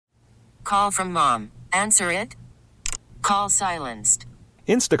call from mom. Answer it. Call silenced.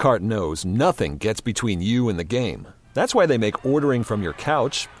 Instacart knows nothing gets between you and the game. That's why they make ordering from your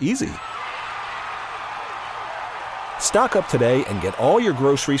couch easy. Stock up today and get all your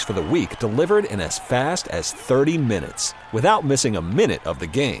groceries for the week delivered in as fast as 30 minutes without missing a minute of the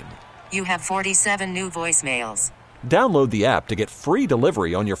game. You have 47 new voicemails. Download the app to get free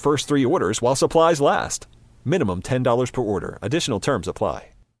delivery on your first 3 orders while supplies last. Minimum $10 per order. Additional terms apply.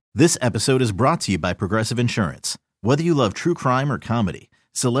 This episode is brought to you by Progressive Insurance. Whether you love true crime or comedy,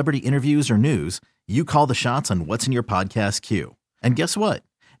 celebrity interviews or news, you call the shots on what's in your podcast queue. And guess what?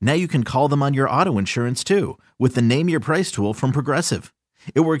 Now you can call them on your auto insurance too with the Name Your Price tool from Progressive.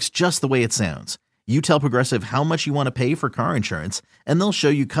 It works just the way it sounds. You tell Progressive how much you want to pay for car insurance, and they'll show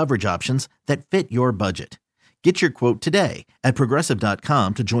you coverage options that fit your budget. Get your quote today at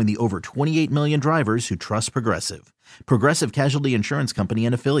Progressive.com to join the over 28 million drivers who trust Progressive. Progressive Casualty Insurance Company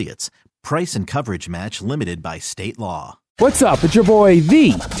and Affiliates. Price and coverage match limited by state law. What's up? It's your boy,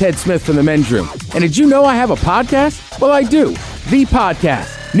 the Ted Smith from The Men's Room. And did you know I have a podcast? Well, I do. The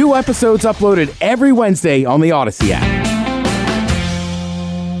Podcast. New episodes uploaded every Wednesday on the Odyssey app.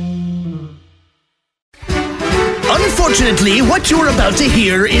 Unfortunately, what you're about to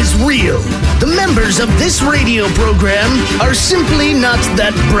hear is real. The members of this radio program are simply not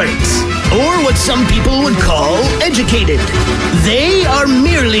that bright, or what some people would call educated. They are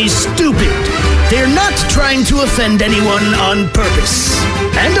merely stupid. They're not trying to offend anyone on purpose.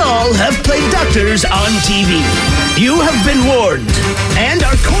 And all have played doctors on TV. You have been warned and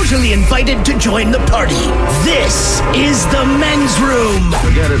are cordially invited to join the party. This is The Men's Room.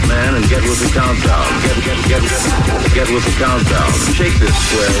 Forget it, man, and get with the countdown. Get with the countdown. Shake this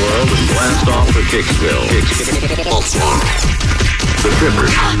square world and blast off for Kicksville. The trippers,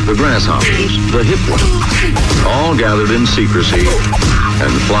 the grasshoppers, the hip ones, all gathered in secrecy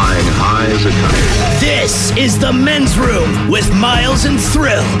and flying high as a kite. This is The Men's Room with Miles and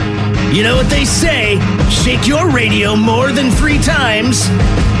Thrill. You know what they say, shake your radio more than 3 times,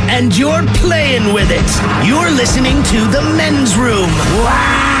 and you're playing with it. You're listening to The Men's Room.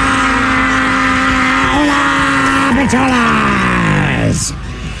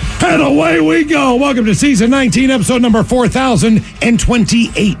 And away we go. Welcome to season 19, episode number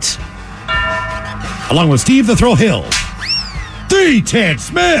 4028. Along with Steve the Thrill Hill, the Ted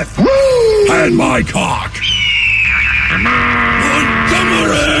Smith, and my cock,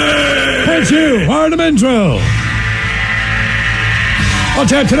 Montgomery. And you are The Men's Room. On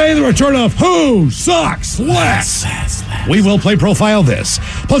tap today, the return of Who Sucks Less. We will play Profile This,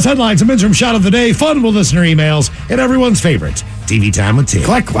 plus headlines, a Men's Room shot of the day, fun with listener emails, and everyone's favorite, TV Time with Tim.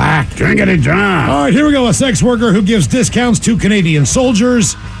 Clack, clack, drinkity drunk. All right, here we go. A sex worker who gives discounts to Canadian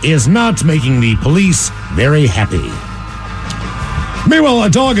soldiers is not making the police very happy. Meanwhile, a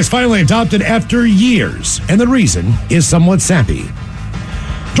dog is finally adopted after years, and the reason is somewhat sappy.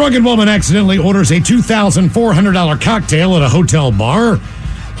 Drunken woman accidentally orders a $2,400 cocktail at a hotel bar.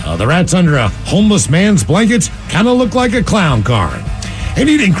 The rats under a homeless man's blanket kind of look like a clown car. And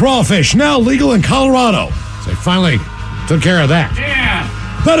eating crawfish, now legal in Colorado. So they finally took care of that. Yeah.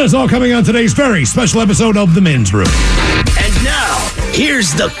 That is all coming on today's very special episode of The Men's Room. And now,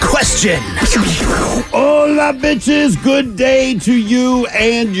 here's the question. Hola, bitches. Good day to you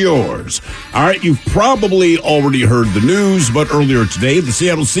and yours. All right, you've probably already heard the news, but earlier today, the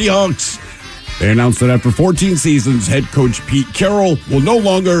Seattle Seahawks, they announced that after 14 seasons, head coach Pete Carroll will no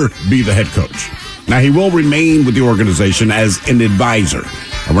longer be the head coach. Now, he will remain with the organization as an advisor.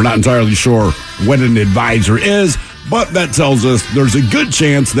 And we're not entirely sure what an advisor is, but that tells us there's a good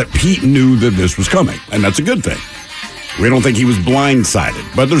chance that Pete knew that this was coming, and that's a good thing. We don't think he was blindsided,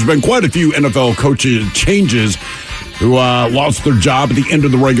 but there's been quite a few NFL coaches changes who lost their job at the end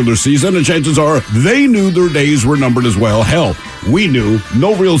of the regular season, and chances are they knew their days were numbered as well. Hell, we knew.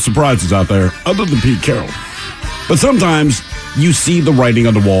 No real surprises out there other than Pete Carroll. But sometimes you see the writing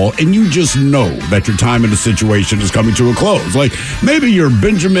on the wall, and you just know that your time in a situation is coming to a close. Like, maybe you're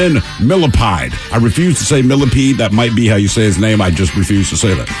Benjamin Millipede. I refuse to say Millipede. That might be how you say his name. I just refuse to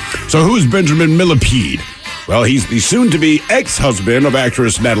say that. So who is Benjamin Millipede? Well, he's the soon-to-be ex-husband of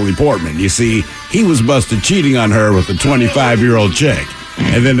actress Natalie Portman. You see, he was busted cheating on her with a 25-year-old chick.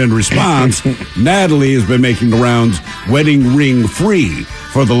 And then in response, Natalie has been making the rounds wedding ring-free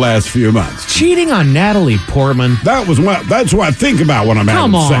for the last few months. Cheating on Natalie Portman? That's what I think about when I'm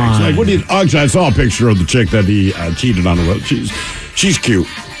having sex. Like, actually, I saw a picture of the chick that he cheated on her with. She's cute.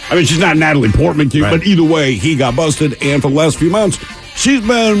 I mean, she's not Natalie Portman cute, right, but either way, he got busted, and for the last few months, She's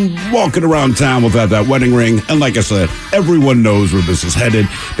been walking around town without that wedding ring. And like I said, everyone knows where this is headed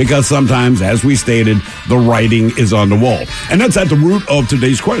because sometimes, as we stated, the writing is on the wall. And that's at the root of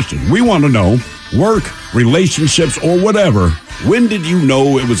today's question. We want to know, work, relationships, or whatever, when did you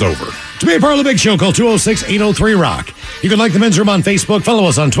know it was over? To be a part of the Big Show, call 206-803-ROCK. You can like The Men's Room on Facebook, follow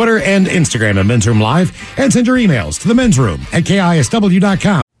us on Twitter and Instagram at Men's Room Live, and send your emails to the Men's Room at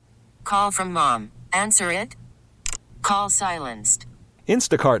KISW.com. Call from mom. Answer it. Call silenced.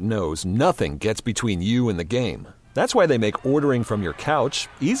 Instacart knows nothing gets between you and the game. That's why they make ordering from your couch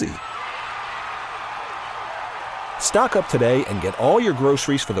easy. Stock up today and get all your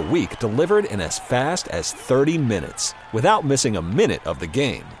groceries for the week delivered in as fast as 30 minutes without missing a minute of the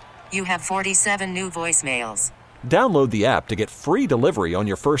game. You have 47 new voicemails. Download the app to get free delivery on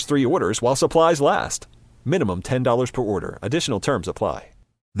your first 3 orders while supplies last. Minimum $10 per order. Additional terms apply.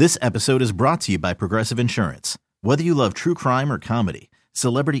 This episode is brought to you by Progressive Insurance. Whether you love true crime or comedy,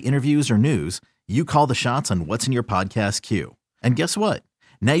 celebrity interviews or news, you call the shots on what's in your podcast queue. And guess what?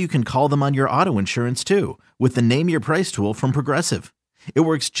 Now you can call them on your auto insurance too with the Name Your Price tool from Progressive. It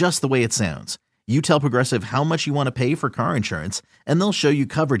works just the way it sounds. You tell Progressive how much you want to pay for car insurance, and they'll show you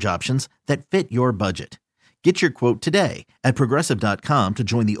coverage options that fit your budget. Get your quote today at Progressive.com to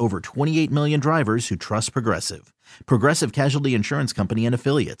join the over 28 million drivers who trust Progressive. Progressive Casualty Insurance Company and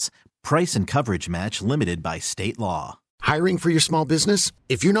Affiliates. Price and coverage match limited by state law. Hiring for your small business?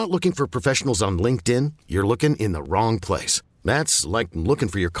 If you're not looking for professionals on LinkedIn, you're looking in the wrong place. That's like looking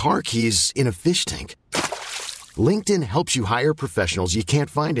for your car keys in a fish tank. LinkedIn helps you hire professionals you can't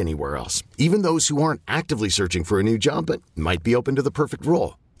find anywhere else, even those who aren't actively searching for a new job but might be open to the perfect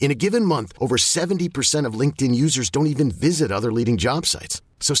role. In a given month, over 70% of LinkedIn users don't even visit other leading job sites.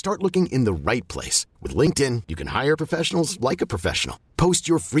 So start looking in the right place. With LinkedIn, you can hire professionals like a professional. Post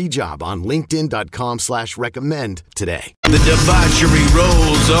your free job on linkedin.com/recommend today. The debauchery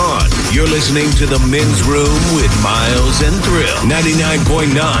rolls on. You're listening to The Men's Room with Miles and Thrill.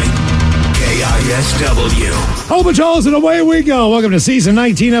 99.9 KISW. Open Charles, and away we go. Welcome to Season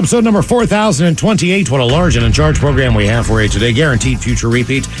 19, Episode number 4028. What a large and in-charge program we have for you today. Guaranteed future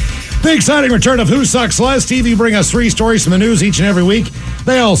repeats. The exciting return of Who Sucks Less. TV bring us 3 stories from the news each and every week.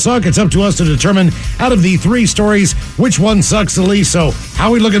 They all suck. It's up to us to determine, out of the 3 stories, which one sucks the least. So, how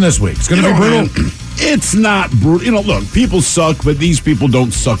are we looking this week? It's going to be brutal? Man, it's not brutal. Look, people suck, but these people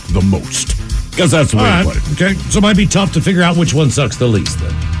don't suck the most. Because that's the way to put it. Okay, so it might be tough to figure out which one sucks the least,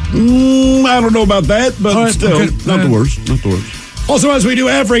 then. I don't know about that, but still, not the worst. Not the worst. Also, as we do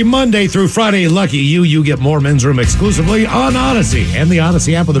every Monday through Friday, lucky you get more Men's Room exclusively on Odyssey and the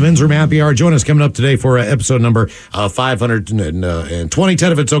Odyssey app with the Men's Room Happy Hour. Join us coming up today for episode number 520.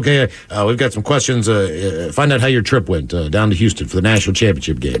 Ted, if it's okay, we've got some questions. Find out how your trip went down to Houston for the national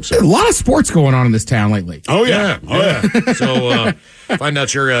championship game. So. A lot of sports going on in this town lately. Oh, yeah. So find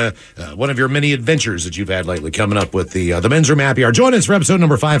out your one of your many adventures that you've had lately coming up with the Men's Room Happy Hour. Join us for episode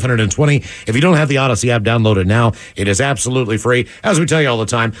number 520. If you don't have the Odyssey app, download it now. It is absolutely free. As we tell you all the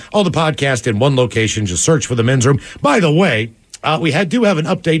time, all the podcasts in one location. Just search for the Men's Room. By the way, we do have an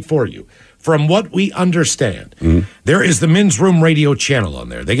update for you. From what we understand, there is the Men's Room radio channel on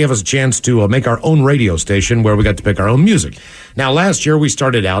there. They gave us a chance to make our own radio station where we got to pick our own music. Now, last year we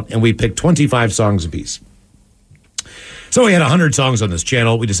started out and we picked 25 songs apiece. So we had 100 songs on this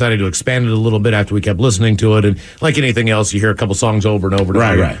channel. We decided to expand it a little bit after we kept listening to it. And like anything else, you hear a couple songs over and over and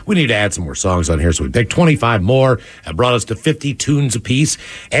over. Right. We need to add some more songs on here. So we picked 25 more. That brought us to 50 tunes apiece.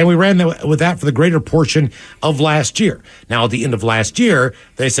 And we ran with that for the greater portion of last year. Now, at the end of last year,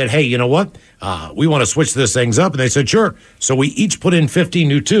 they said, hey, you know what? We want to switch this things up. And they said, sure. So we each put in 50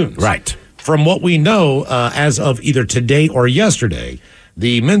 new tunes. Right. From what we know, as of either today or yesterday,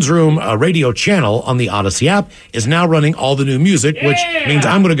 the Men's Room radio channel on the Odyssey app is now running all the new music, which means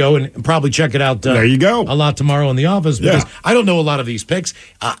I'm going to go and probably check it out. There you go. A lot tomorrow in the office because I don't know a lot of these picks.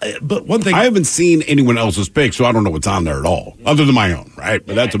 But one thing, I haven't seen anyone else's pick, so I don't know what's on there at all, other than my own. Right,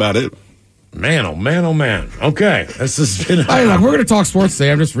 but that's about it. Man, oh man, oh man. Okay, this has been. Hey, look, we're going to talk sports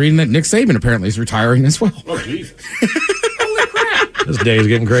today. I'm just reading that Nick Saban apparently is retiring as well. Oh, Jesus. Holy crap! This day is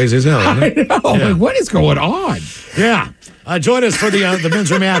getting crazy as hell. Isn't it? I know. Yeah. Like, what is going on? Yeah. Join us for the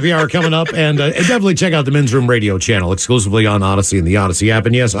Men's Room Happy Hour coming up, and definitely check out the Men's Room radio channel exclusively on Odyssey and the Odyssey app.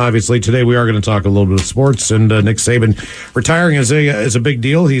 And yes, obviously today we are going to talk a little bit of sports. And Nick Saban retiring is a big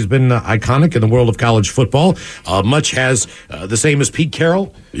deal. He's been iconic in the world of college football. Much has the same as Pete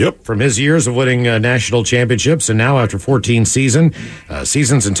Carroll. Yep. From his years of winning national championships, and now after 14 seasons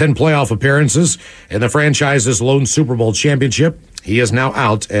and 10 playoff appearances and the franchise's lone Super Bowl championship, he is now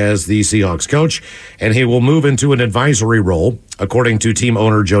out as the Seahawks coach, and he will move into an advisory role according to team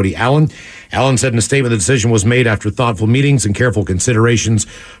owner Jody Allen. Allen said in a statement the decision was made after thoughtful meetings and careful considerations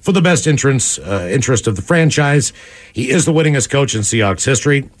for the best interest of the franchise. He is the winningest coach in Seahawks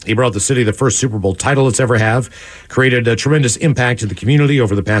history. He brought the city the first Super Bowl title it's ever have, created a tremendous impact in the community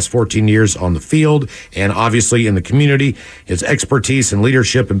over the past 14 years on the field and obviously in the community. His expertise and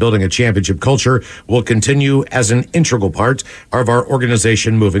leadership in building a championship culture will continue as an integral part of our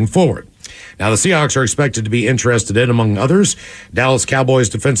organization moving forward. Now, the Seahawks are expected to be interested in, among others, Dallas Cowboys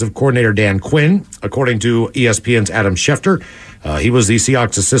defensive coordinator Dan Quinn, according to ESPN's Adam Schefter. He was the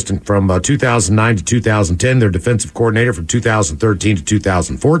Seahawks assistant from 2009 to 2010, their defensive coordinator from 2013 to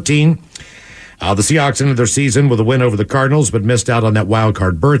 2014. The Seahawks ended their season with a win over the Cardinals, but missed out on that wild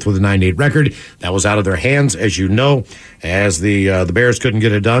card berth with a 9-8 record. That was out of their hands, as you know, as the Bears couldn't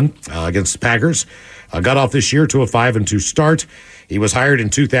get it done against the Packers. Got off this year to a 5-2 start. He was hired in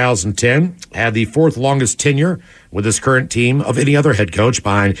 2010, had the fourth longest tenure with his current team of any other head coach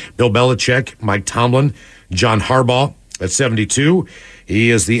behind Bill Belichick, Mike Tomlin, John Harbaugh at 72. He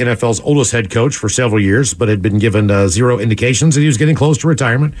is the NFL's oldest head coach for several years, but had been given zero indications that he was getting close to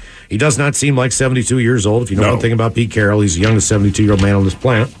retirement. He does not seem like 72 years old. If you know one thing about Pete Carroll, he's the youngest 72-year-old man on this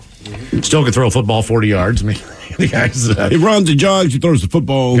planet. Still can throw a football 40 yards. I mean, the guy's... he runs, he jogs, he throws the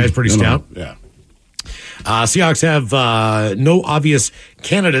football. The guy's pretty stout. Yeah. Seahawks have no obvious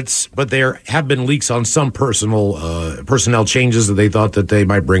candidates, but there have been leaks on some personnel changes that they thought that they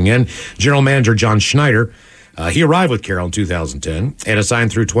might bring in. General Manager John Schneider, he arrived with Carroll in 2010 and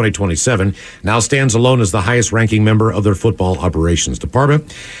assigned through 2027. Now stands alone as the highest-ranking member of their football operations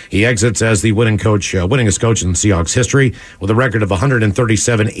department. He exits as the winningest coach in Seahawks history with a record of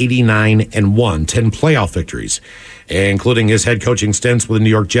 137, 89, and 1, 10 playoff victories, including his head coaching stints with the New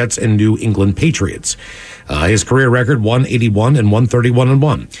York Jets and New England Patriots. His career record, 181 and 131 and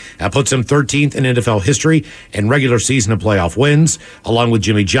 1. That puts him 13th in NFL history in regular season and playoff wins, along with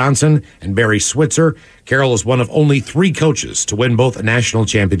Jimmy Johnson and Barry Switzer. Carroll is one of only 3 coaches to win both a national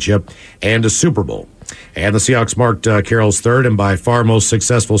championship and a Super Bowl. And the Seahawks marked Carroll's third and by far most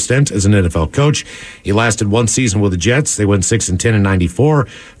successful stint as an NFL coach. He lasted 1 season with the Jets. They went 6-10 in 94.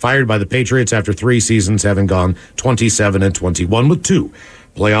 Fired by the Patriots after 3 seasons, having gone 27-21 with 2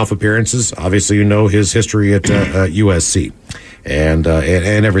 playoff appearances. Obviously, you know his history at USC and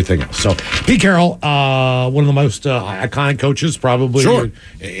everything else. So, Pete Carroll, one of the most iconic coaches probably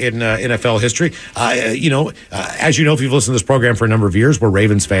in NFL history. As you know, if you've listened to this program for a number of years, we're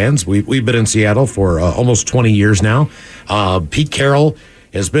Ravens fans. We've been in Seattle for almost 20 years now. Pete Carroll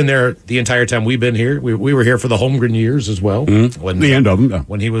has been there the entire time we've been here. We were here for the Holmgren years as well. When the end of them, yeah.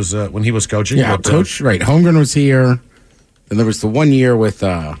 when he was coaching. Yeah, Coach. Right, Holmgren was here. And there was the 1 year with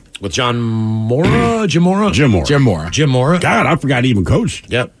John Mora, Jim Mora. Jim Mora. God, I forgot he even coached.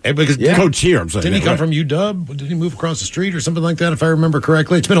 Yep, because coach here. I'm saying. Didn't he come from UW? Did he move across the street or something like that? If I remember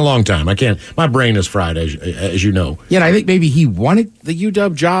correctly, it's been a long time. My brain is fried, as you know. Yeah, and I think maybe he wanted the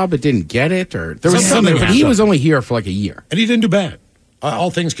UW job but didn't get it, or there was something. But he was only here for like a year, and he didn't do bad.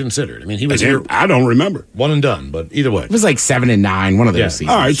 All things considered. I mean, he was here. I don't remember. One and done, but either way. It was like 7 and 9, one of those seasons.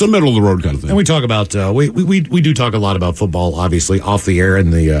 All right, so middle of the road kind of thing. And we talk about, we do talk a lot about football, obviously, off the air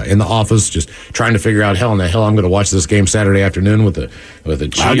in the office, just trying to figure out how in the hell I'm going to watch this game Saturday afternoon with the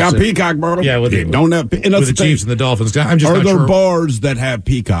Chiefs. I got Peacock, bro. Yeah, with the Chiefs and the Dolphins. I'm just Are not there sure. bars that have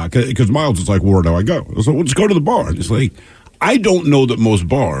Peacock? Because Miles is like, where do I go? So let's go to the bar. It's like, I don't know that most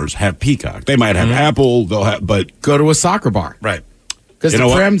bars have Peacock. They might have Apple, but go to a soccer bar. Right. Because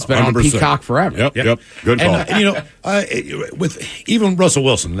the Prem's been on Peacock forever. Yep. Good call. And with even Russell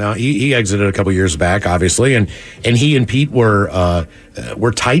Wilson, now he exited a couple years back, obviously, and he and Pete were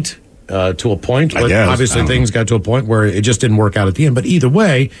tight to a point. Obviously, things got to a point where it just didn't work out at the end. But either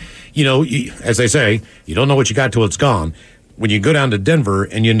way, as they say, you don't know what you got till it's gone. When you go down to Denver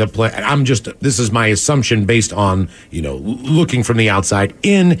and you end up playing, this is my assumption based on, looking from the outside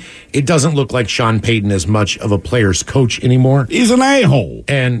in, it doesn't look like Sean Payton is much of a player's coach anymore. He's an a-hole.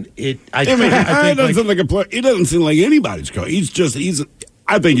 And I think he doesn't seem like anybody's coach.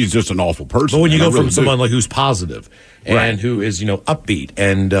 I think he's just an awful person. But when you go from someone like who's positive and who is, upbeat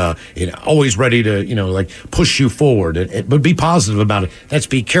and always ready to, push you forward, but be positive about it, that's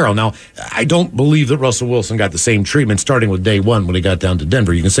Pete Carroll. Now, I don't believe that Russell Wilson got the same treatment starting with day one when he got down to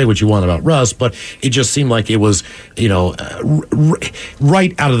Denver. You can say what you want about Russ, but it just seemed like it was,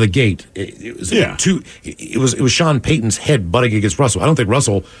 right out of the gate. It was Sean Payton's head butting against Russell. I don't think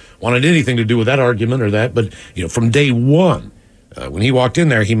Russell wanted anything to do with that argument or that, but, from day one, When he walked in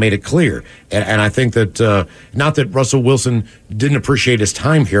there, he made it clear. And I think that, not that Russell Wilson didn't appreciate his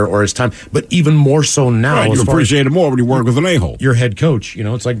time here or his time, but even more so now. Right, you appreciate it more when you work with an a-hole. Your head coach,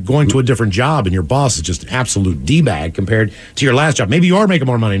 it's like going to a different job and your boss is just an absolute D-bag compared to your last job. Maybe you are making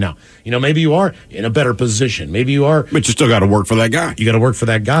more money now. Maybe you are in a better position. Maybe you are. But you still got to work for that guy. You got to work for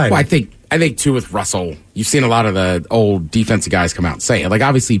that guy. Well, I think too with Russell, you've seen a lot of the old defensive guys come out and say it. Like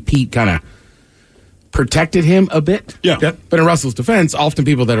obviously Pete kind of protected him a bit. Yeah. Yep. But in Russell's defense, often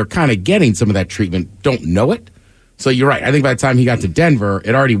people that are kind of getting some of that treatment don't know it. So you're right. I think by the time he got to Denver,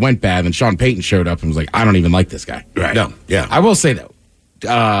 it already went bad. And Sean Payton showed up and was like, I don't even like this guy. Right. No. Yeah. I will say, though,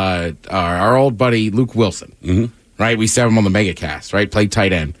 our old buddy Luke Wilson, right? We saw him on the MegaCast, right? Played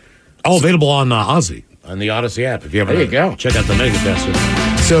tight end. All available on Ozzy, on the Odyssey app. If you ever There you go. Check out the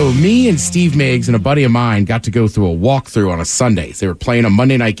MegaCast. So me and Steve Miggs and a buddy of mine got to go through a walkthrough on a Sunday. They were playing a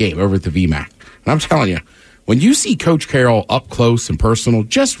Monday night game over at the VMAC. And I'm telling you, when you see Coach Carroll up close and personal,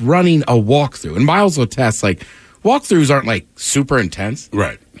 just running a walkthrough, and Miles will attest, like, walkthroughs aren't, like, super intense.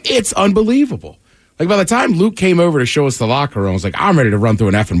 Right. It's unbelievable. Like, by the time Luke came over to show us the locker room, I was like, I'm ready to run through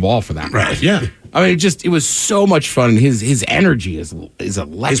an effing wall for that. Right. Yeah. I mean, it was so much fun. His energy is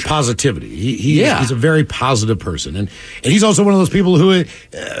electric. His positivity. He's a very positive person. And he's also one of those people who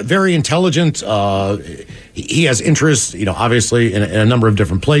very intelligent. He has interests, obviously in a number of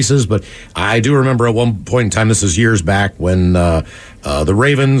different places. But I do remember at one point in time, this is years back, when the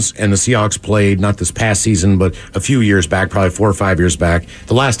Ravens and the Seahawks played, not this past season, but a few years back, probably 4 or 5 years back,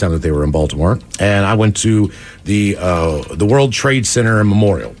 the last time that they were in Baltimore. And I went to the World Trade Center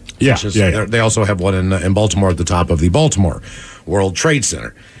Memorial. Yeah, They also have one in Baltimore at the top of the Baltimore World Trade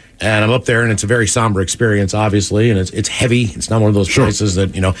Center. And I'm up there, and it's a very somber experience, obviously, and it's heavy. It's not one of those places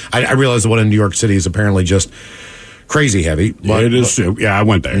that, I realize the one in New York City is apparently just crazy heavy. But, it is. I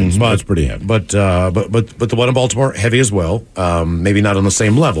went there. It's pretty heavy. But the one in Baltimore, heavy as well. Maybe not on the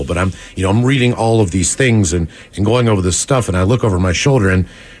same level, but I'm reading all of these things and going over this stuff, and I look over my shoulder, and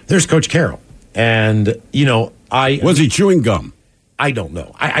there's Coach Carroll. And, Was he chewing gum? I don't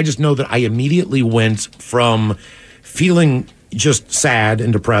know. I just know that I immediately went from feeling just sad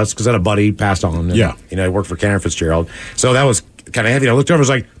and depressed because I had a buddy passed on. And, I worked for Karen Fitzgerald. So that was kind of heavy. I looked over and was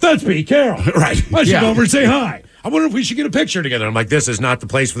like, that's Pete Carroll. Right. I should go over and say hi. I wonder if we should get a picture together. I'm like, this is not the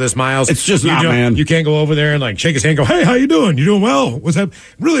place for this, Miles. It's just not, man. You can't go over there and shake his hand and go, hey, how you doing? You doing well? What's up?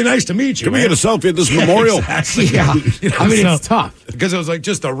 Really nice to meet you, Can man. we get a selfie at this memorial? Exactly. Yeah. It's tough. Because it was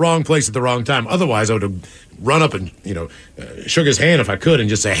just the wrong place at the wrong time. Otherwise, I would have run up and, shook his hand if I could and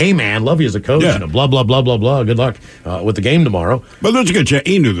just say, hey, man, love you as a coach. Yeah. Blah, blah, blah, blah, blah. Good luck with the game tomorrow. But there's a good chance.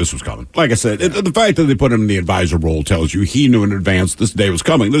 He knew this was coming. Like I said, the fact that they put him in the advisor role tells you he knew in advance this day was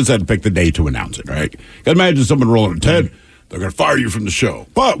coming. They just had to pick the day to announce it, right? Can imagine someone rolling a Ted. They're going to fire you from the show.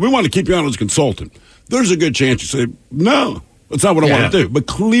 But we want to keep you on as a consultant. There's a good chance you say, no, that's not what I want to do. But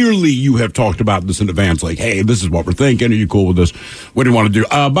clearly you have talked about this in advance, like, hey, this is what we're thinking. Are you cool with this? What do you want to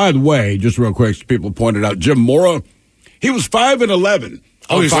do? By the way, just real quick, people pointed out, Jim Mora, he was 5-11.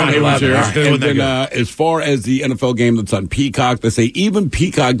 Oh, he's 5-11. And then as far as the NFL game that's on Peacock, they say even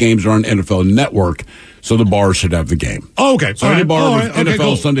Peacock games are on NFL Network, so the bars should have the game. Oh, okay. So any bar with NFL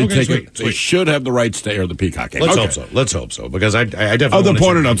cool. Sunday ticket, sweet. they should have the rights to air the Peacock game. Let's hope so, because I definitely Other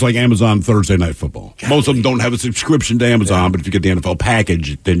pointed out, it's like Amazon Thursday Night Football. God. Most of them don't have a subscription to Amazon, but if you get the NFL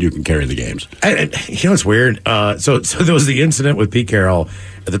package, then you can carry the games. And it's weird. So there was the incident with Pete Carroll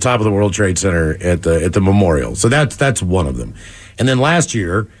at the top of the World Trade Center at the Memorial. So that's one of them. And then last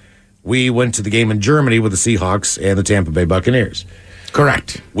year, we went to the game in Germany with the Seahawks and the Tampa Bay Buccaneers.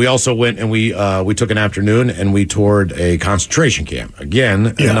 Correct. We also went and we took an afternoon and we toured a concentration camp.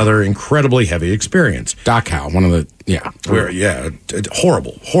 Again, another incredibly heavy experience. Dachau, one of the,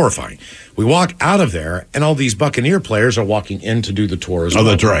 horrible, horrifying. We walk out of there and all these Buccaneer players are walking in to do the tour as well. Oh,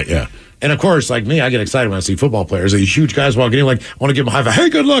 that's right, yeah. And of course, like me, I get excited when I see football players. These huge guys walking in, like, I want to give them a high five. Hey,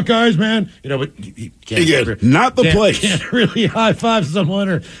 good luck, guys, man. But you can't. Not the place. Can't really high five someone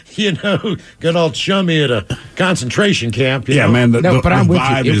or, good old chummy at a concentration camp. You know? Man. But I'm with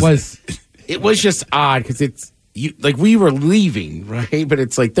you. It was just odd because we were leaving, right? But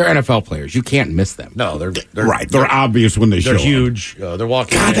it's like they're NFL players. You can't miss them. No, they're right. They're obvious when they show up. They're huge. They're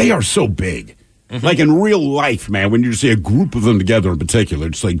walking. God, they are so big. Mm-hmm. Like in real life, man, when you see a group of them together in particular,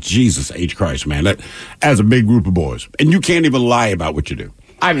 it's like, Jesus H. Christ, man, that as a big group of boys. And you can't even lie about what you do.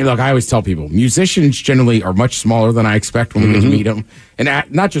 I mean, look, I always tell people, musicians generally are much smaller than I expect when we get to meet them. And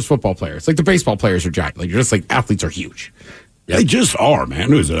not just football players. Like the baseball players are giant. Like, you're just like, athletes are huge. They just are, man.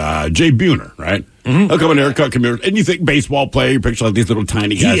 Who is it? Jay Buhner, right? He'll come in there, cut commuters. And you think baseball player, you picture like these little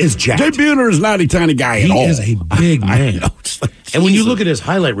tiny guys. He is jacked. Jay Buhner is not a tiny guy at all. He is a big man. And when you Jesus. look at his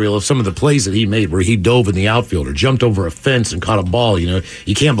highlight reel of some of the plays that he made where he dove in the outfield or jumped over a fence and caught a ball,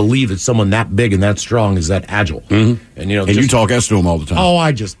 you can't believe that someone that big and that strong is that agile. Mm-hmm. And, you talk S to him all the time. Oh,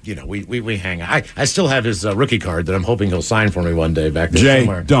 I just, we hang out. I still have his rookie card that I'm hoping he'll sign for me one day back there Jay,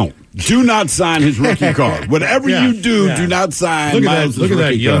 somewhere. do not sign his rookie card. Whatever you do, do not sign Miles' Look at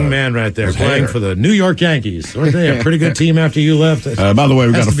that young man right there playing for the New York Yankees. Weren't they a pretty good team after you left? By the way,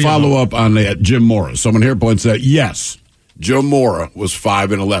 we've got to follow up on Jim Mora. Someone here points out, yes, Joe Mora was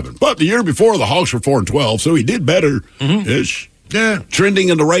 5-11. But the year before, the Hawks were 4-12, so he did better-ish. Yeah. Trending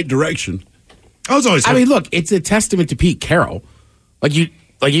in the right direction. I mean, look, it's a testament to Pete Carroll. You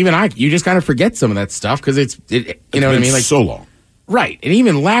just kind of forget some of that stuff because it's what I mean? Like so long. Right. And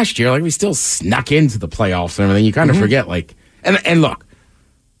even last year, we still snuck into the playoffs and everything. You kind of forget, and look,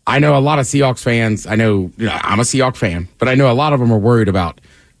 I know a lot of Seahawks fans. I know, I'm a Seahawks fan, but I know a lot of them are worried about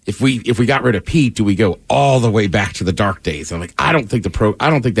if we got rid of Pete, do we go all the way back to the dark days? I'm like, I don't think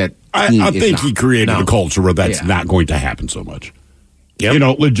that. I think he created a culture where that's not going to happen so much.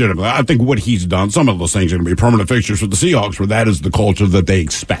 Yep. Legitimately, I think what he's done, some of those things are going to be permanent fixtures for the Seahawks, where that is the culture that they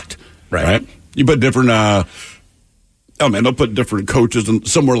expect. Right? You put different. They'll put different coaches in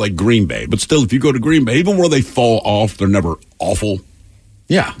somewhere like Green Bay, but still, if you go to Green Bay, even where they fall off, they're never awful.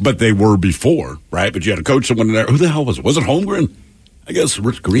 Yeah, but they were before, right? But you had a coach someone in there. Who the hell was it? Was it Holmgren? I guess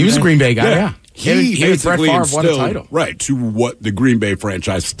Rich Green. He was a Green Bay guy. Yeah. He basically Brett Favre won a title, right, to what the Green Bay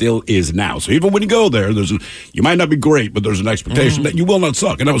franchise still is now. So even when you go there, you might not be great, but there's an expectation that you will not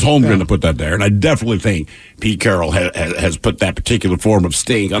suck. And that was Holmgren to put that there. And I definitely think Pete Carroll has put that particular form of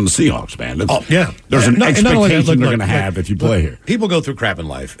sting on the Seahawks, man. There's an expectation they're going to have if you play here. People go through crap in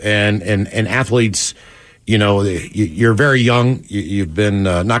life, and athletes. You're very young. You've been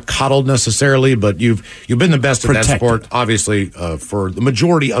not coddled necessarily, but you've been the best at that sport, obviously, for the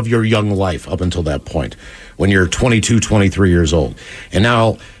majority of your young life up until that point, when you're 22, 23 years old. And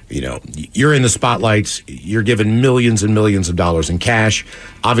now, you're in the spotlights. You're given millions and millions of dollars in cash.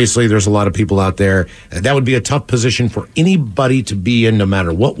 Obviously, there's a lot of people out there. That would be a tough position for anybody to be in, no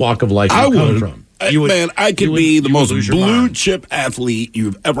matter what walk of life you come from. I could be the most blue-chip athlete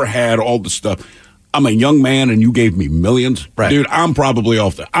you've ever had, all the stuff. I'm a young man, and you gave me millions, dude. I'm probably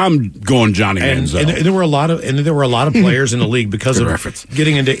off the. I'm going Johnny Manziel. And there were a lot of players in the league because of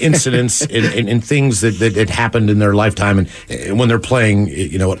getting into incidents and things that happened in their lifetime and when they're playing,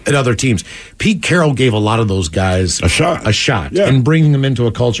 at other teams. Pete Carroll gave a lot of those guys a shot, and bringing them into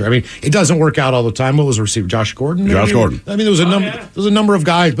a culture. I mean, it doesn't work out all the time. What was the receiver? Josh Gordon. Gordon. I mean, there was a number. There was a number of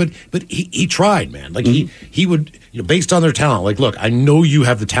guys, but he tried, man. He would. Based on their talent, look, I know you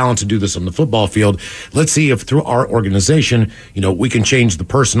have the talent to do this on the football field. Let's see if through our organization, we can change the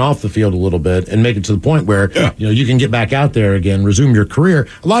person off the field a little bit and make it to the point where, you can get back out there again, resume your career.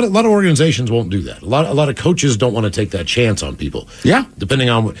 A lot of organizations won't do that. A lot of coaches don't want to take that chance on people. Yeah. Depending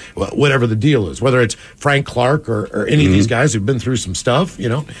on whatever the deal is, whether it's Frank Clark or any of these guys who've been through some stuff,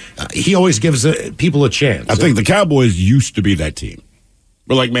 he always gives people a chance. I think the Cowboys used to be that team.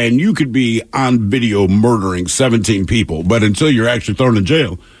 We're like, man, you could be on video murdering 17 people, but until you're actually thrown in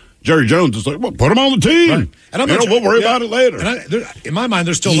jail, Jerry Jones is like, well, put him on the team. Right. And we'll worry about it later. And in my mind,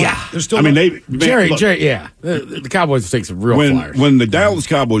 there's still Jerry, the Cowboys take some real flyers. When the Dallas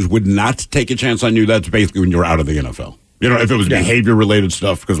Cowboys would not take a chance on you, that's basically when you're out of the NFL. If it was behavior-related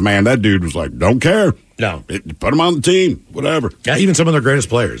stuff, because, man, that dude was like, don't care. No. Put him on the team, whatever. Yeah, even some of their greatest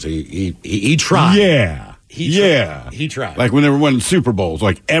players, he tried. Yeah. He tried. Like when they were winning Super Bowls,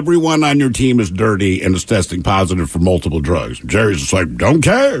 like everyone on your team is dirty and is testing positive for multiple drugs. Jerry's just like, don't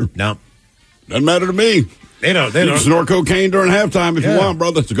care. No. Doesn't matter to me. They don't. You can snort cocaine during halftime if you want,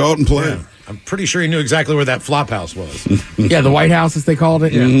 brother, to go out and play. Yeah. I'm pretty sure he knew exactly where that flop house was. The White House, as they called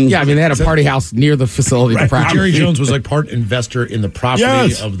it. Yeah, I mean, they had a party house near the facility. Right. Jerry Jones was like part investor in the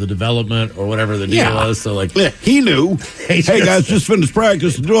property of the development or whatever the deal was. So, he knew. Hey, guys, just finished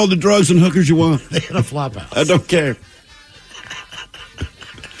practice. Do all the drugs and hookers you want. They had a flop house. I don't care.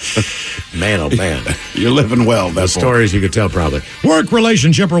 Man, oh man. You're living well. That's stories you could tell probably. Work,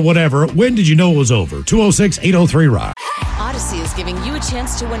 relationship, or whatever. When did you know it was over? 206-803-ROCK. Odyssey is giving you a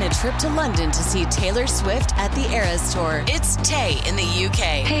chance to win a trip to London to see Taylor Swift at the Eras Tour. It's Tay in the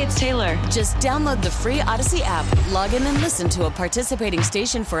UK. Hey, it's Taylor. Just download the free Odyssey app, log in and listen to a participating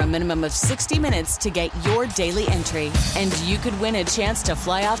station for a minimum of 60 minutes to get your daily entry. And you could win a chance to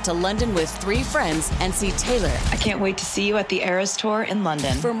fly off to London with 3 friends and see Taylor. I can't wait to see you at the Eras Tour in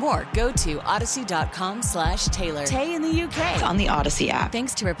London. For more, go to odyssey.com/Taylor. Tay in the UK. It's on the Odyssey app.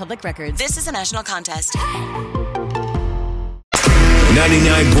 Thanks to Republic Records. This is a national contest.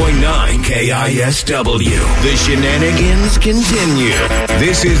 99.9 KISW. The shenanigans continue.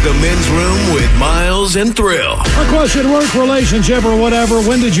 This is the Men's Room with Miles and Thrill. Our question, work, relationship, or whatever,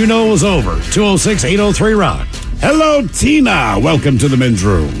 when did you know it was over? 206-803-ROCK. Hello, Tina. Welcome to the Men's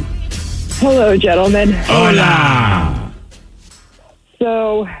Room. Hello, gentlemen. Hola.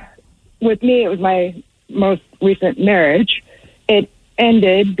 So, with me, it was my most recent marriage. It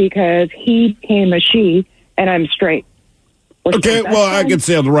ended because he became a she, and I'm straight. Okay, well, I can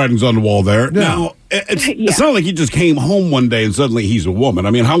see how the writing's on the wall there. Now, it's not like he just came home one day and suddenly he's a woman. I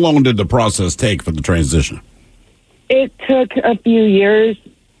mean, how long did the process take for the transition? It took a few years.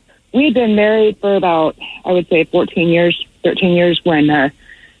 We'd been married for about, I would say, 13 years when the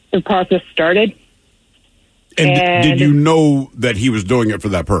process started. And did you know that he was doing it for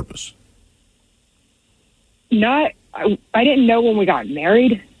that purpose? I didn't know when we got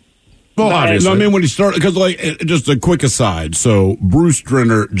married. Well, obviously. No, I mean, when he started, because, like, just a quick aside. So, Bruce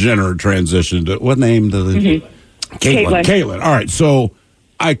Jenner transitioned to, what name did he? Caitlyn. All right. So,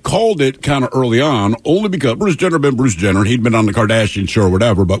 I called it kind of early on, only because Bruce Jenner had been Bruce Jenner. He'd been on the Kardashian show or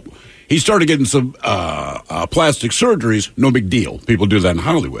whatever, but he started getting some plastic surgeries. No big deal. People do that in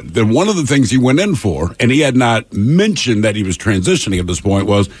Hollywood. Then one of the things he went in for, and he had not mentioned that he was transitioning at this point,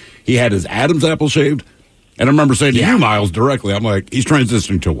 was he had his Adam's apple shaved. And I remember saying to you, Miles, directly, I'm like, he's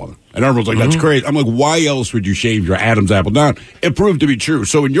transitioning to a woman. And everyone's like, that's crazy. I'm like, why else would you shave your Adam's apple down? It proved to be true.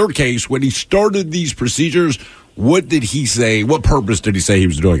 So in your case, when he started these procedures, what did he say? What purpose did he say he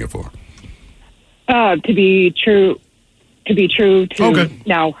was doing it for? To be true to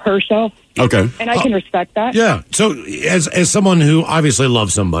now herself. Okay. And I can respect that. Yeah. So as someone who obviously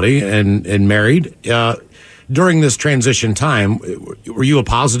loves somebody and married, during this transition time, were you a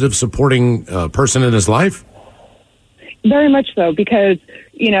positive, supporting person in his life? Very much so, because,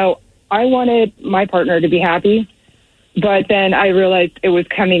 I wanted my partner to be happy, but then I realized it was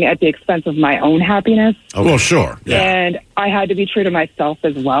coming at the expense of my own happiness. Oh, well, sure. Yeah. And I had to be true to myself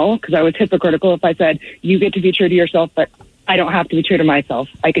as well, because I was hypocritical if I said, you get to be true to yourself, but I don't have to be true to myself.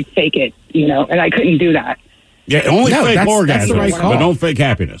 I could fake it, and I couldn't do that. Yeah, only fake orgasms, but don't fake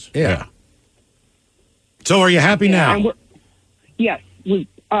happiness. Yeah. So are you happy now? Yes.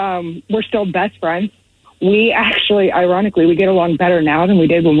 We're still best friends. We actually, ironically, we get along better now than we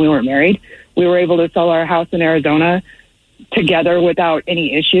did when we were married. We were able to sell our house in Arizona together without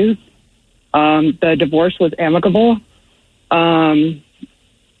any issues. The divorce was amicable. And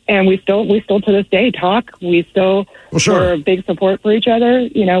we still to this day talk. We still we're a big support for each other.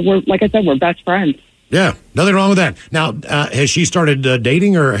 We're, like I said, we're best friends. Yeah, nothing wrong with that. Now, has she started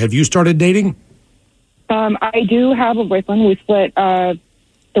dating, or have you started dating? I do have a boyfriend. We split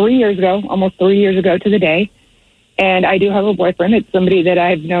 3 years ago, almost 3 years ago to the day. And I do have a boyfriend. It's somebody that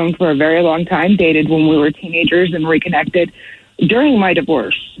I've known for a very long time, dated when we were teenagers and reconnected during my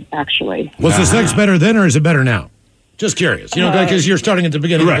divorce, actually. Was the sex better then, or is it better now? Just curious, because you're starting at the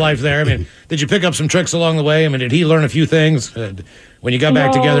beginning of life there. I mean, did you pick up some tricks along the way? I mean, did he learn a few things when you got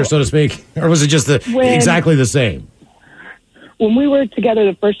back together, so to speak? Or was it just exactly the same? When we were together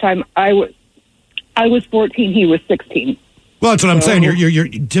the first time, I was 14, he was 16. Well, that's what I'm saying. You're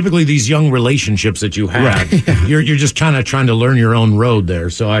typically these young relationships that you have. Right. you're just kind of trying to learn your own road there.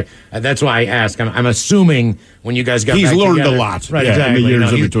 So that's why I ask. I'm assuming when you guys got back together, he's learned a lot, right? Yeah, exactly. in the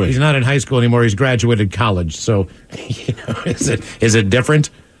years in between. He's not in high school anymore. He's graduated college. So, is it different?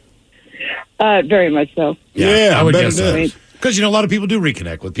 Very much so. Yeah, I would guess so. Because a lot of people do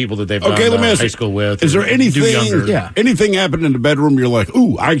reconnect with people that they've gone to high school with. Is there anything happened in the bedroom? You're like,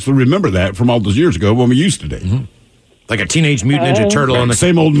 ooh, I actually remember that from all those years ago when we used to date. Mm-hmm. Like a Teenage Mutant Ninja Turtle on the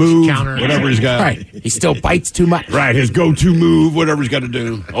same old move, counter, whatever he's got. Right, he still bites too much. Right, his go-to move, whatever he's got to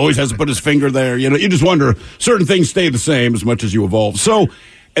do. Always has to put his finger there. You just wonder, certain things stay the same as much as you evolve. So,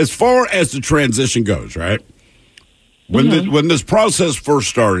 as far as the transition goes, right? When this process first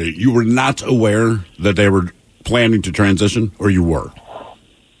started, you were not aware that they were planning to transition, or you were?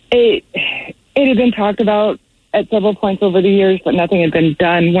 It had been talked about at several points over the years, but nothing had been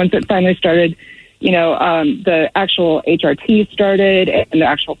done. Once it finally started, the actual HRT started and the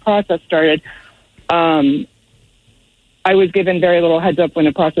actual process started. I was given very little heads up when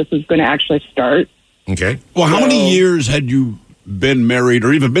the process was going to actually start. Okay. Well, how many years had you been married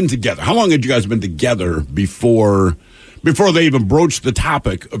or even been together? How long had you guys been together before they even broached the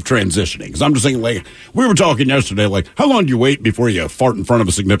topic of transitioning? Because I'm just thinking, like, we were talking yesterday, like, how long do you wait before you fart in front of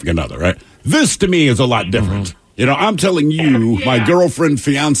a significant other, right? This, to me, is a lot different. Mm-hmm. I'm telling you, my girlfriend,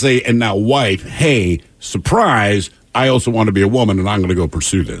 fiance, and now wife, hey, surprise, I also want to be a woman, and I'm going to go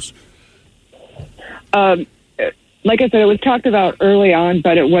pursue this. Like I said, it was talked about early on,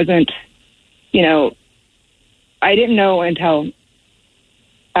 but it wasn't, I didn't know until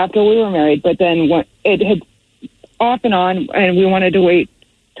after we were married, but then when it had off and on, and we wanted to wait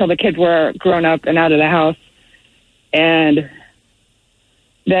till the kids were grown up and out of the house. And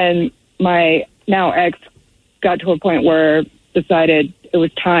then my now ex got to a point where decided it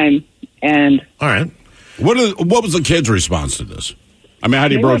was time. And all right, what was the kids' response to this? I mean, how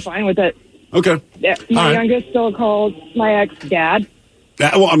do you they were broach? fine with it. Okay, My youngest still calls my ex dad.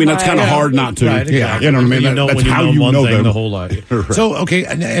 Well, I mean, that's kind of hard not to. Right, yeah, you know what I mean. That's when you how know you one know thing them the whole lot. Right. So okay,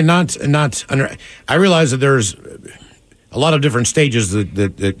 and not under. I realize that there's a lot of different stages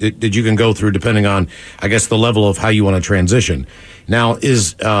that you can go through depending on, I guess, the level of how you want to transition. Now,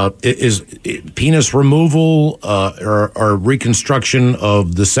 is penis removal or reconstruction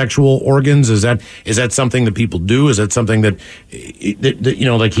of the sexual organs, is that something that people do? Is that something that you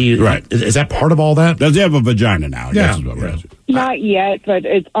know, like he right? Is that part of all that? Does he have a vagina now? I guess is what we're asking. Not yet, but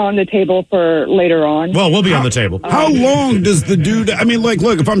it's on the table for later on. Well, we'll be on the table. How long does the dude? I mean, like,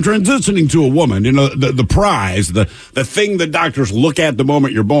 look, if I'm transitioning to a woman, you know, the prize, the thing that doctors look at the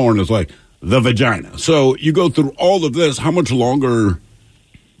moment you're born is like the vagina. So you go through all of this. How much longer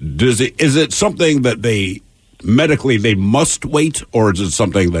is it something that they medically they must wait, or is it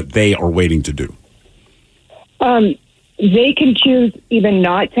something that they are waiting to do? They can choose even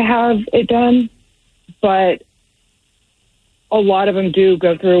not to have it done, but a lot of them do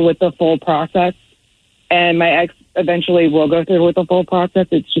go through with the full process. And my ex eventually will go through with the full process.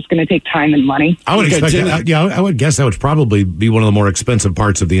 It's just going to take time and money. I would expect that. Yeah, I would guess that would probably be one of the more expensive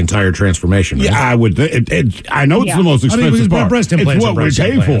parts of the entire transformation. Right? Yeah, I would. I know it's the most expensive part. Breast implants, it's what we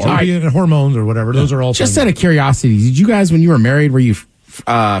pay for. Hormones or whatever. Those are all just out of curiosity. Did you guys, when you were married, were you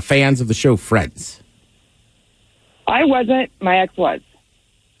fans of the show Friends? I wasn't. My ex was.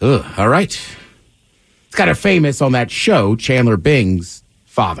 Ugh, all right. It's kind of famous on that show. Chandler Bing's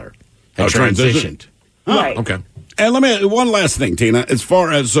father had transitioned. Oh, right. Okay. And let me one last thing, Tina. As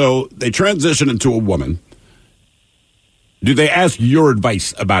far as so they transition into a woman, do they ask your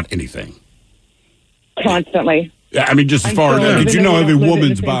advice about anything? Constantly. Yeah, I mean, just as far as did you know every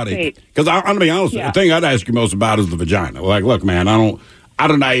woman's body? Because I'm gonna be honest, the thing I'd ask you most about is the vagina. Like, look, man, I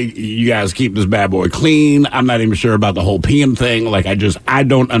don't know. You guys keep this bad boy clean. I'm not even sure about the whole peeing thing. Like, I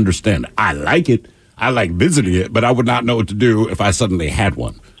don't understand. I like it. I like visiting it, but I would not know what to do if I suddenly had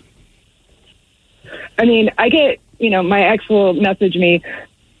one. I mean, I get, my ex will message me,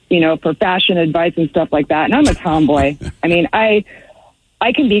 for fashion advice and stuff like that. And I'm a tomboy. I mean, I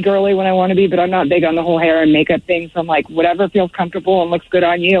can be girly when I want to be, but I'm not big on the whole hair and makeup thing. So I'm like, whatever feels comfortable and looks good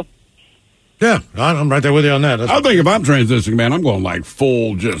on you. Yeah, I'm right there with you on that. I think if I'm transitioning, man, I'm going like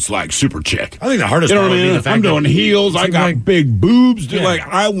full, just like super chick. I think the hardest part would be the fact I'm doing heels. I got big boobs. Dude, Yeah. like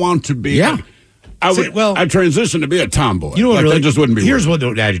I want to be. Yeah. I transitioned to be a tomboy. You know what like, really that just wouldn't be. Here's what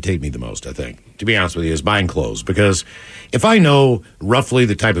would agitate me the most, I think, to be honest with you, is buying clothes. Because if I know roughly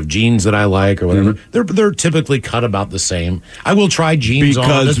the type of jeans that I like or whatever, they're typically cut about the same. I will try jeans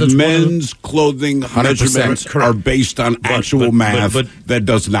because on. men's clothing measurements are based on actual math that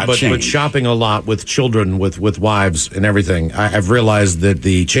does not change. But shopping a lot with children, with wives and everything, I've realized that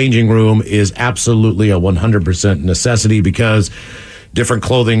the changing room is absolutely a 100% necessity because different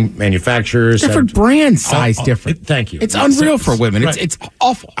clothing manufacturers, different brands, size different. Thank you. It's unreal for women. Right. It's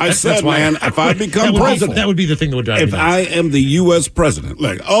awful. I said, man, if I become president, that would be the thing that would drive me if nuts. I am the U.S. president,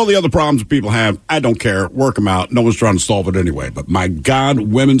 like all the other problems people have, I don't care. Work them out. No one's trying to solve it anyway. But my God,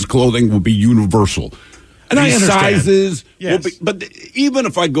 women's clothing will be universal. And I These understand. sizes Yes. will be, but even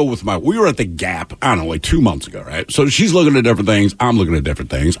if I go with we were at the Gap, I don't know, like 2 months ago, right? So she's looking at different things. I'm looking at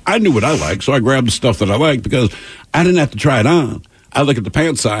different things. I knew what I liked, so I grabbed the stuff that I liked because I didn't have to try it on. I look at the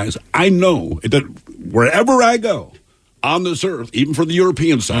pant size. I know that wherever I go on this earth, even for the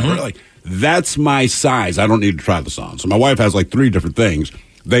European side, right, like that's my size. I don't need to try this on. So my wife has like 3 different things.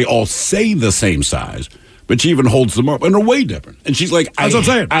 They all say the same size, but she even holds them up, and they're way different. And she's like, That's what I'm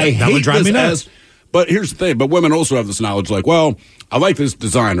saying. I That hate would drive this me nuts. But here's the thing. But women also have this knowledge like, well, I like this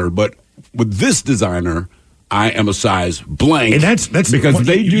designer, but with this designer, I am a size blank. And that's because what-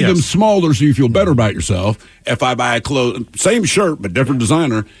 they do yes. them smaller so you feel better about yourself. If I buy same shirt but different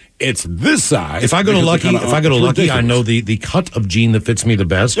designer, it's this size. If I go to Lucky, it's I ridiculous. know the cut of jean that fits me the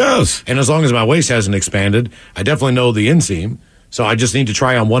best. Yes. And as long as my waist hasn't expanded, I definitely know the inseam. So I just need to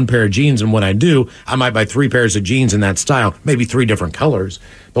try on one pair of jeans, and when I do, I might buy 3 pairs of jeans in that style, maybe 3 different colors.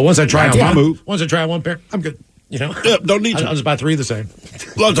 But once I try on one pair, I'm good. Yeah, don't need to. I'll just buy 3 the same.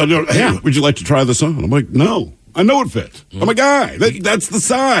 Hey, would you like to try this on? I'm like, no. I know it fits. I'm a guy. That's the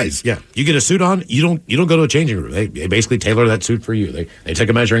size. Yeah, you get a suit on. You don't go to a changing room. They basically tailor that suit for you. They take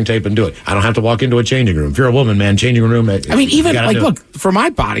a measuring tape and do it. I don't have to walk into a changing room. If you're a woman, man, changing room. I mean, even look, for my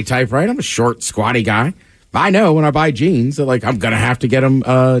body type, right? I'm a short, squatty guy. I know when I buy jeans, like I'm going to have to get them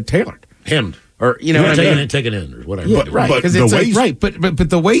tailored. Hemmed. Or, you know, take it in or whatever. Yeah, right. Because it's like, right.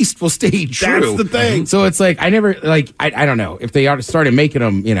 But the waist will stay true. That's the thing. So it's like, I never, like, I don't know. If they started making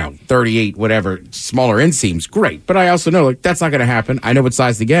them, 38, whatever, smaller inseams, great. But I also know, like, that's not going to happen. I know what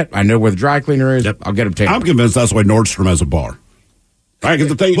size to get. I know where the dry cleaner is. Yep. I'll get them tailored. I'm convinced that's why Nordstrom has a bar. Right? Because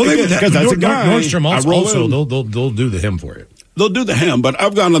the thing, because that's a guy. Nordstrom also they'll do the hem for you. They'll do the hem, but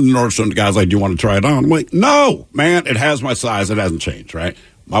I've gone to the Nordstrom. The guy's like, "Do you want to try it on?" I'm like, "No, man, it has my size. It hasn't changed." Right?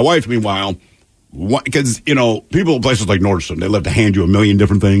 My wife, meanwhile. Because, people at places like Nordstrom, they love to hand you a million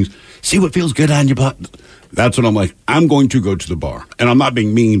different things. See what feels good on your butt. That's what I'm like. I'm going to go to the bar. And I'm not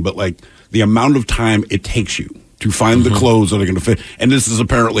being mean, but like the amount of time it takes you to find the clothes that are going to fit. And this is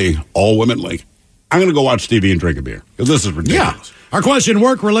apparently all women. Like, I'm going to go watch TV and drink a beer because this is ridiculous. Yeah. Our question,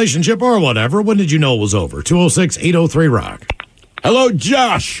 work, relationship, or whatever. When did you know it was over? 206-803-ROCK. Hello,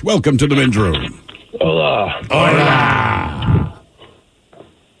 Josh. Welcome to the men's room. Hola. Hola.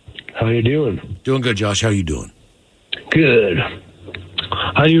 How you doing? Doing good, Josh. How you doing? Good.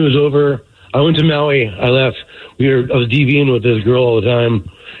 I knew it was over. I went to Maui. I left. I was DVing with this girl all the time,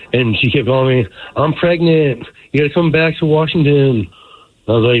 and she kept calling me, "I'm pregnant. You got to come back to Washington."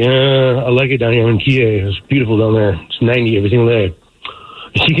 I was like, I like it down here in Kihei. It's beautiful down there. It's 90 every single day.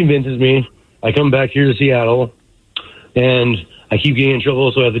 She convinces me. I come back here to Seattle, and I keep getting in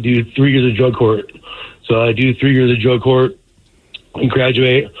trouble, so I have to do 3 years of drug court. So I do 3 years of drug court and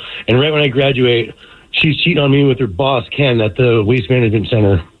graduate. And right when I graduate, she's cheating on me with her boss, Ken, at the Waste Management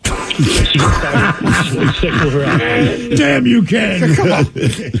Center. Sexual harassment. Damn you, Ken. Come on.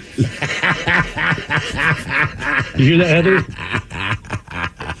 You hear that, Heather?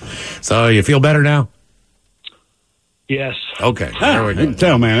 So you feel better now? Yes. Okay. There we go.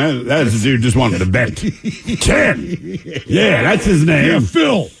 Tell, man, that's the dude just wanted to bet. Ken. Yeah, that's his name. Yeah,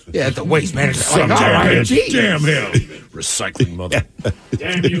 Phil. Yeah, at the Waste Management. Like, all right, damn him. Recycling mother.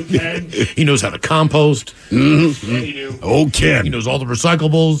 Damn you, Ken. He knows how to compost. Mm-hmm. Yeah, he do. Oh, Ken. He knows all the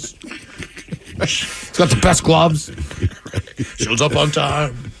recyclables. He's got the best gloves. Shows up on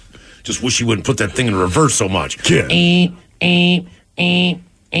time. Just wish he wouldn't put that thing in reverse so much. Ken.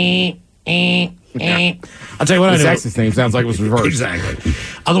 I'll tell you what, His I knew. sexist name sounds like it was reversed. Exactly.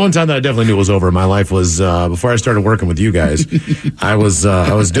 The one time that I definitely knew it was over in my life was before I started working with you guys. I was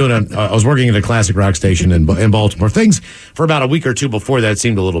working at a classic rock station in Baltimore. Things for about a week or two before that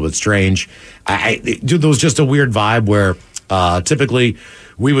seemed a little bit strange. There was just a weird vibe where typically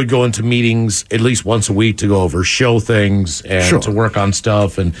we would go into meetings at least once a week to go over show things and to work on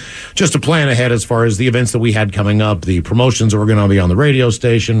stuff and just to plan ahead as far as the events that we had coming up, the promotions that were going to be on the radio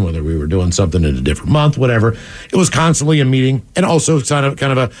station, whether we were doing something in a different month, whatever. It was constantly a meeting and also kind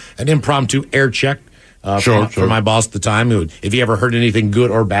of an impromptu air check. For my boss at the time. If he ever heard anything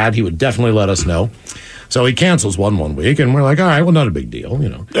good or bad, he would definitely let us know. So he cancels one week, and we're like, all right, well, not a big deal.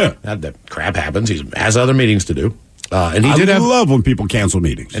 Yeah. That crap happens. He has other meetings to do. And he I love when people cancel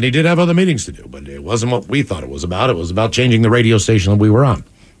meetings. And he did have other meetings to do, but it wasn't what we thought it was about. It was about changing the radio station that we were on.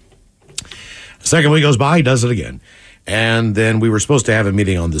 Second week goes by, he does it again. And then we were supposed to have a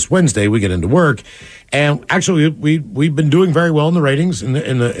meeting on this Wednesday. We get into work, and actually we've been doing very well in the ratings, and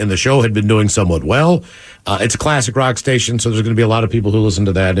the show had been doing somewhat well. It's a classic rock station, so there's going to be a lot of people who listen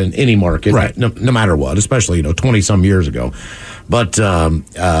to that in any market, right? No matter what, especially 20 some years ago. But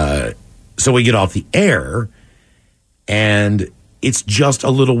so we get off the air, and it's just a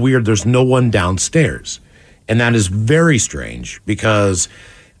little weird. There's no one downstairs, and that is very strange because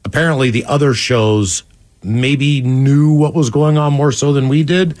apparently the other shows maybe knew what was going on more so than we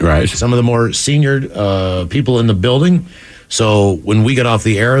did. Right. Some of the more senior people in the building. So when we got off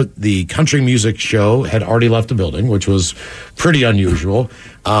the air, the country music show had already left the building, which was pretty unusual.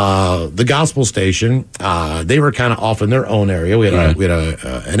 The gospel station, they were kind of off in their own area. We had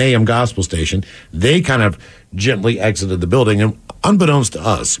an AM gospel station. They kind of gently exited the building, and unbeknownst to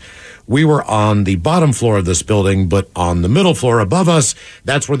us, we were on the bottom floor of this building, but on the middle floor above us,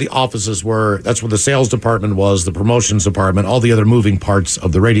 that's where the offices were. That's where the sales department was, the promotions department, all the other moving parts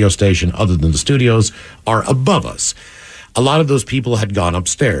of the radio station other than the studios are above us. A lot of those people had gone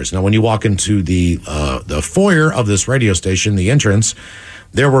upstairs. Now, when you walk into the foyer of this radio station, the entrance,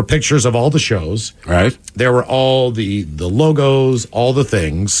 there were pictures of all the shows. Right. There were all the logos, all the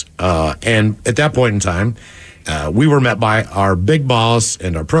things. And at that point in time, we were met by our big boss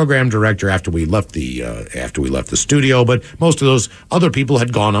and our program director after we left the studio. But most of those other people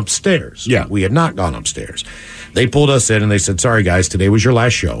had gone upstairs. Yeah, we had not gone upstairs. They pulled us in and they said, "Sorry guys, today was your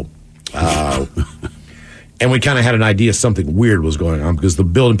last show." And we kind of had an idea something weird was going on because the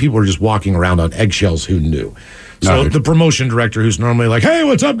building people were just walking around on eggshells. Who knew? So the promotion director, who's normally like, "Hey,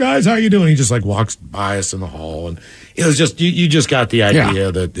 what's up, guys? How you doing?" He just like walks by us in the hall, and it was just you just got the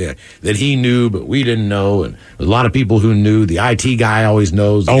idea that he knew, but we didn't know, and a lot of people who knew. The IT guy always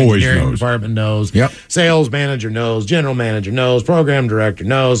knows. The engineering department knows. Yep. Sales manager knows. General manager knows. Program director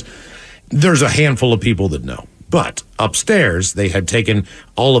knows. There's a handful of people that know. But upstairs, they had taken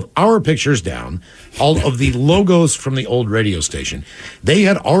all of our pictures down, all of the logos from the old radio station. They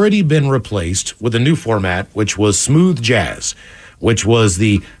had already been replaced with a new format, which was Smooth Jazz, which was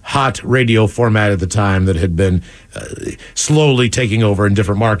the hot radio format at the time that had been slowly taking over in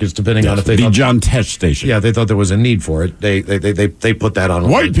different markets, depending on if they the John Tesh station. Yeah, they thought there was a need for it. They put that on.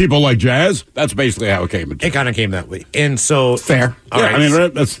 White people like jazz. That's basically how it came. It kind of came that way, and so fair. All right. I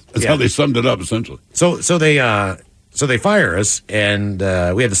mean, that's how they summed it up essentially. So they fire us, and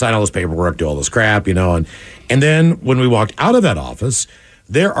we had to sign all this paperwork, do all this crap, and then when we walked out of that office,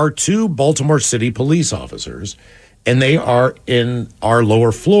 there are 2 Baltimore City police officers. And they are in our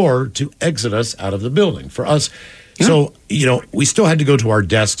lower floor to exit us out of the building for us. Yeah. So, we still had to go to our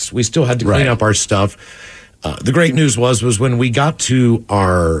desks. We still had to clean up our stuff. The great news was when we got to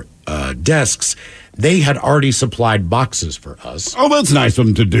our desks, they had already supplied boxes for us. Oh, that's nice of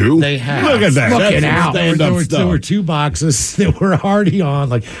them to do. They had. Look at that. Looking out. There were 2 boxes that were already on,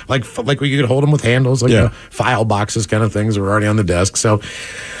 like we could hold them with handles, file boxes kind of things that were already on the desk. So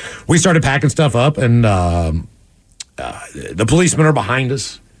we started packing stuff up, and the policemen are behind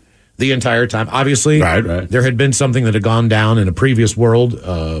us the entire time. Obviously, there had been something that had gone down in a previous world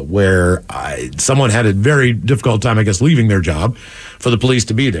where someone had a very difficult time, I guess, leaving their job for the police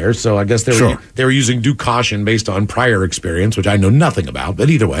to be there. So I guess they were using due caution based on prior experience, which I know nothing about.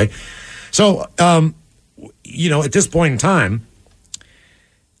 But either way, so at this point in time,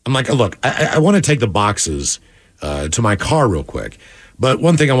 I'm like, look, I want to take the boxes to my car real quick. But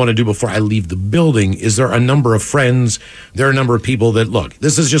one thing I want to do before I leave the building is there are a number of friends, there are a number of people that, look,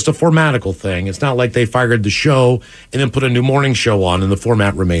 this is just a formatical thing. It's not like they fired the show and then put a new morning show on and the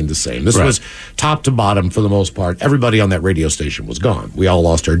format remained the same. This was top to bottom for the most part. Everybody on that radio station was gone. We all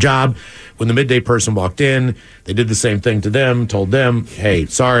lost our job. When the midday person walked in, they did the same thing to them, told them, hey,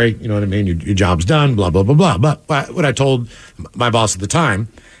 sorry, you know what I mean? Your job's done, blah, blah, blah, blah. But what I told my boss at the time,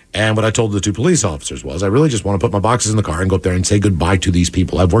 and what I told the 2 police officers was, I really just want to put my boxes in the car and go up there and say goodbye to these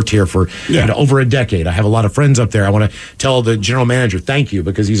people. I've worked here for over a decade. I have a lot of friends up there. I want to tell the general manager thank you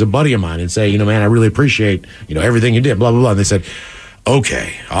because he's a buddy of mine and say, man, I really appreciate, everything you did, blah, blah, blah. And they said,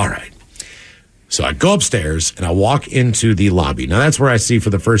 okay, all right. So I go upstairs and I walk into the lobby. Now that's where I see for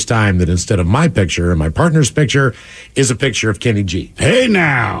the first time that instead of my picture and my partner's picture is a picture of Kenny G. Hey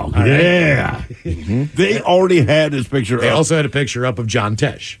now. They already had his picture up. They also had a picture up of John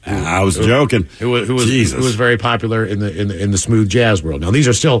Tesh. I was joking. Who was very popular in the smooth jazz world. Now these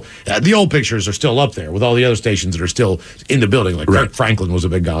are still the old pictures are still up there with all the other stations that are still in the building. Like Kirk Franklin was a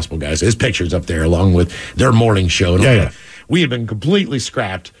big gospel guy. So his picture's up there along with their morning show. And we had been completely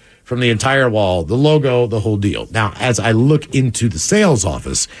scrapped from the entire wall, the logo, the whole deal. Now, as I look into the sales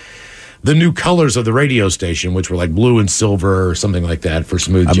office, the new colors of the radio station, which were like blue and silver or something like that for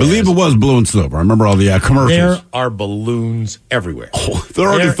Smooth Jazz. I believe it was blue and silver. I remember all the commercials. There are balloons everywhere. Oh, they're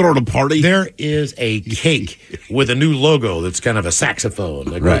already throwing a party. There is a cake with a new logo that's kind of a saxophone,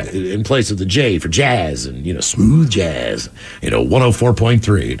 like in place of the J for jazz and, Smooth Jazz,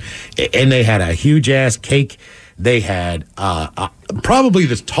 104.3. And they had a huge ass cake. They had probably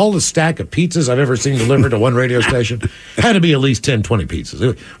the tallest stack of pizzas I've ever seen delivered to one radio station. Had to be at least 10, 20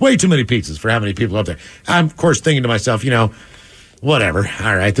 pizzas. Way too many pizzas for how many people up there. I'm, of course, thinking to myself, whatever.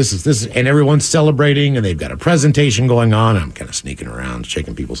 All right, this is, and everyone's celebrating, and they've got a presentation going on. I'm kind of sneaking around,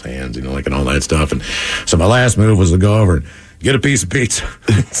 shaking people's hands, and all that stuff. And so my last move was to go over and get a piece of pizza.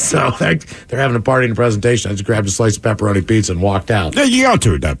 So they're having a party and a presentation. I just grabbed a slice of pepperoni pizza and walked out. Yeah, you got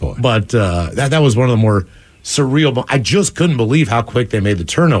to at that point. But that was one of the more surreal. I just couldn't believe how quick they made the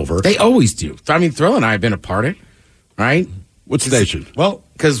turnover. They always do. I mean, Thrill and I have been a part of it, right? What station? Well,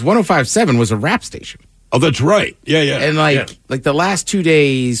 because 105.7 was a rap station. Oh, that's right. Yeah. And like the last 2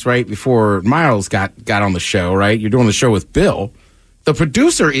 days, right before Miles got on the show, right? You're doing the show with Bill. The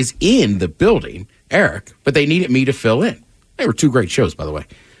producer is in the building, Eric, but they needed me to fill in. They were 2 great shows, by the way.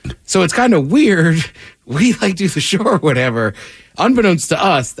 So it's kind of weird. We do the show or whatever. Unbeknownst to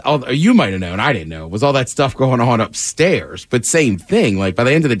us, you might have known, I didn't know, was all that stuff going on upstairs. But same thing. Like by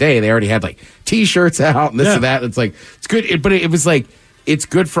the end of the day, they already had T-shirts out and this and that. It's it's good. But it was it's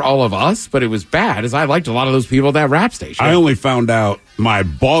good for all of us, but it was bad as I liked a lot of those people at that rap station. I only found out my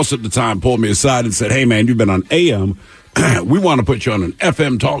boss at the time pulled me aside and said, hey man, you've been on AM. We want to put you on an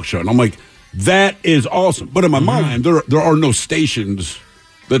FM talk show. And I'm like, that is awesome. But in my mind, there are no stations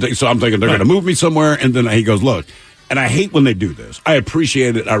So I'm thinking they're going to move me somewhere. And then he goes, look, and I hate when they do this. I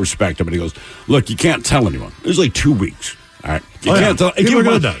appreciate it. I respect him. And he goes, look, you can't tell anyone. There's like 2 weeks. All right. You can't tell. People are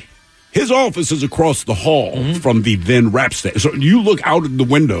going to die. His office is across the hall from the then rap station. So you look out the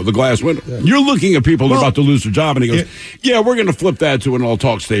window, the glass window. Yeah. You're looking at people who are about to lose their job. And he goes, we're going to flip that to an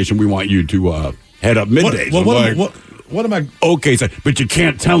all-talk station. We want you to head up middays. What am I? Okay, but you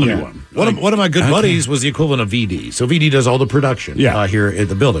can't tell anyone. One of my good buddies was the equivalent of VD. So VD does all the production here at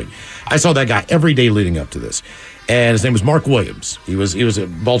the building. I saw that guy every day leading up to this. And his name was Mark Williams. He was a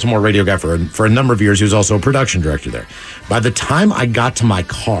Baltimore radio guy for a number of years. He was also a production director there. By the time I got to my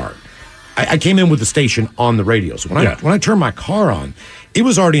car, I came in with the station on the radio. So when I turned my car on, it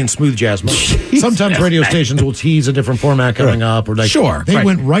was already in smooth jazz mode. Sometimes radio stations will tease a different format coming up. Or they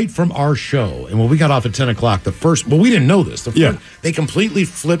went right from our show. And when we got off at 10 o'clock, we didn't know this. They completely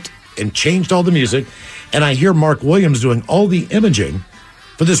flipped and changed all the music. And I hear Mark Williams doing all the imaging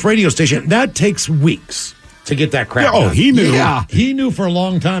for this radio station. That takes weeks to get that crap done. He knew. Yeah. He knew for a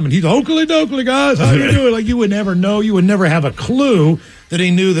long time. And he's Oakley dokley, guys. How you doing? Like, you would never know. You would never have a clue that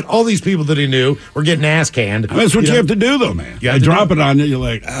he knew that all these people that he knew were getting ass canned. That's what you have to do, though, man. You drop it on you. You're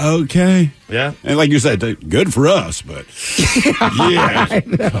like, okay. Yeah. And like you said, good for us, but I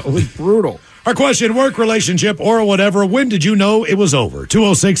know. It was brutal. Our question, work, relationship, or whatever, when did you know it was over?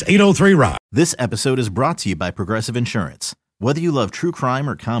 206-803-ROCK. This episode is brought to you by Progressive Insurance. Whether you love true crime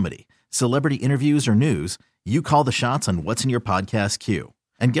or comedy, celebrity interviews or news, you call the shots on what's in your podcast queue.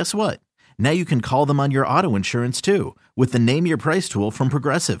 And guess what? Now you can call them on your auto insurance, too, with the Name Your Price tool from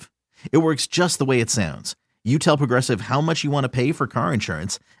Progressive. It works just the way it sounds. You tell Progressive how much you want to pay for car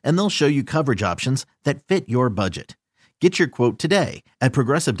insurance, and they'll show you coverage options that fit your budget. Get your quote today at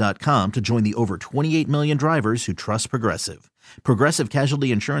Progressive.com to join the over 28 million drivers who trust Progressive. Progressive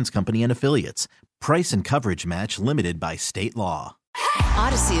Casualty Insurance Company and Affiliates. Price and coverage match limited by state law.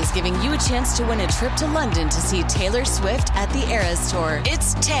 Odyssey is giving you a chance to win a trip to London to see Taylor Swift at the Eras Tour.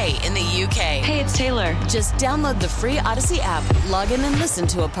 It's Tay in the UK. Hey, it's Taylor. Just download the free Odyssey app, log in and listen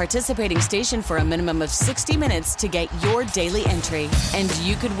to a participating station for a minimum of 60 minutes to get your daily entry. And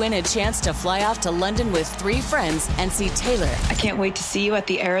you could win a chance to fly off to London with 3 friends and see Taylor. I can't wait to see you at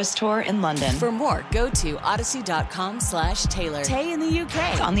the Eras Tour in London. For more, go to odyssey.com/Taylor. Tay in the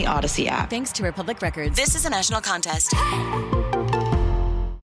UK. It's on the Odyssey app. Thanks to Republic Records. This is a national contest.